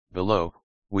Below,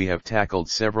 we have tackled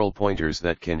several pointers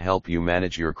that can help you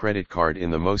manage your credit card in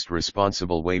the most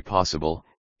responsible way possible,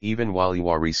 even while you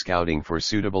are rescouting for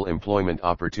suitable employment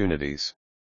opportunities.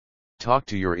 Talk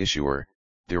to your issuer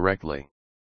directly.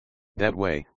 That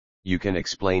way, you can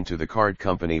explain to the card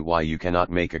company why you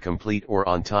cannot make a complete or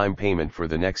on-time payment for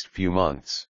the next few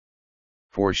months.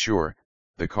 For sure,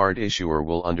 the card issuer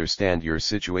will understand your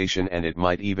situation, and it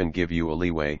might even give you a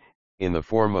leeway, in the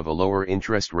form of a lower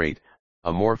interest rate,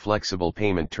 a more flexible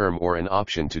payment term, or an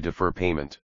option to defer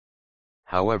payment.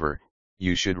 However,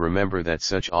 you should remember that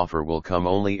such offer will come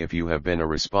only if you have been a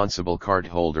responsible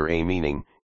cardholder, meaning,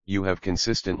 you have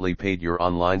consistently paid your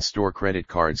online store credit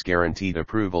card's guaranteed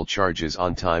approval charges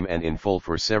on time and in full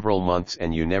for several months,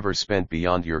 and you never spent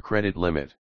beyond your credit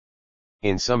limit.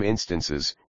 In some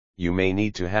instances, you may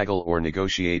need to haggle or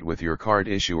negotiate with your card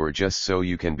issuer just so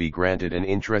you can be granted an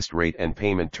interest rate and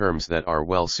payment terms that are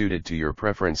well suited to your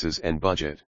preferences and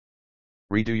budget.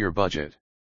 Redo your budget.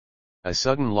 A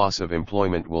sudden loss of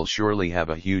employment will surely have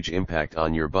a huge impact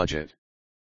on your budget.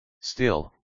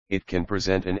 Still, it can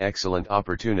present an excellent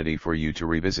opportunity for you to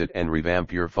revisit and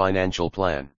revamp your financial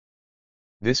plan.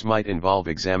 This might involve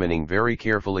examining very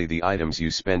carefully the items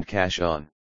you spend cash on.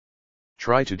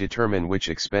 Try to determine which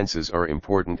expenses are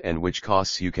important and which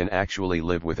costs you can actually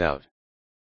live without.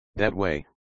 That way,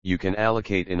 you can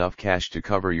allocate enough cash to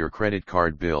cover your credit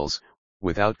card bills,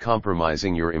 without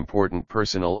compromising your important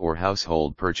personal or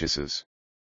household purchases.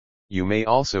 You may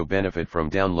also benefit from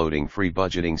downloading free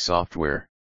budgeting software.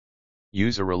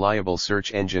 Use a reliable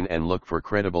search engine and look for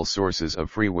credible sources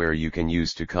of freeware you can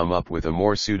use to come up with a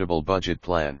more suitable budget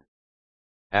plan.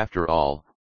 After all,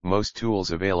 most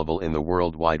tools available in the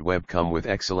World Wide Web come with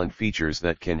excellent features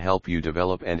that can help you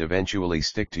develop and eventually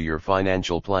stick to your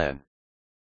financial plan.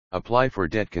 Apply for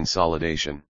debt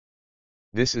consolidation.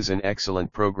 This is an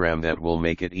excellent program that will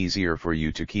make it easier for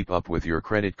you to keep up with your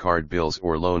credit card bills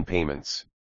or loan payments.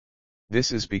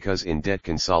 This is because in debt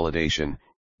consolidation,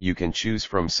 you can choose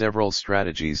from several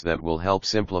strategies that will help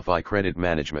simplify credit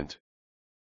management.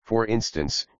 For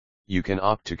instance, you can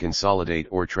opt to consolidate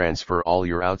or transfer all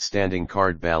your outstanding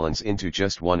card balance into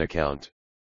just one account.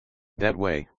 That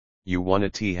way, you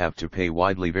won't have to pay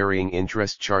widely varying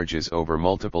interest charges over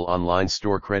multiple online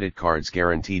store credit cards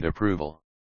guaranteed approval.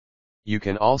 You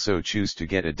can also choose to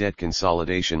get a debt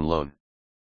consolidation loan.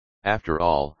 After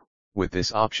all, with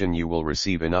this option you will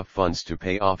receive enough funds to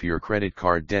pay off your credit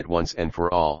card debt once and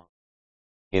for all.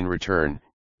 In return,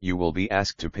 you will be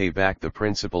asked to pay back the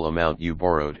principal amount you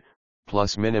borrowed,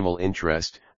 plus minimal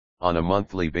interest, on a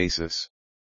monthly basis.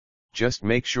 Just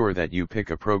make sure that you pick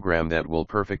a program that will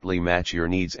perfectly match your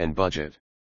needs and budget.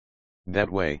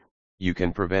 That way, you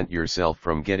can prevent yourself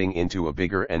from getting into a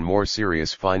bigger and more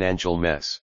serious financial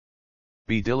mess.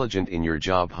 Be diligent in your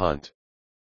job hunt.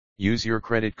 Use your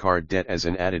credit card debt as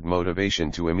an added motivation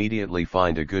to immediately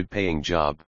find a good paying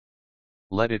job.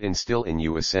 Let it instill in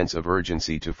you a sense of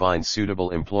urgency to find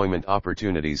suitable employment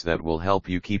opportunities that will help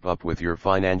you keep up with your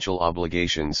financial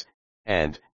obligations,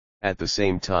 and, at the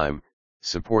same time,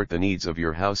 support the needs of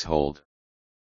your household.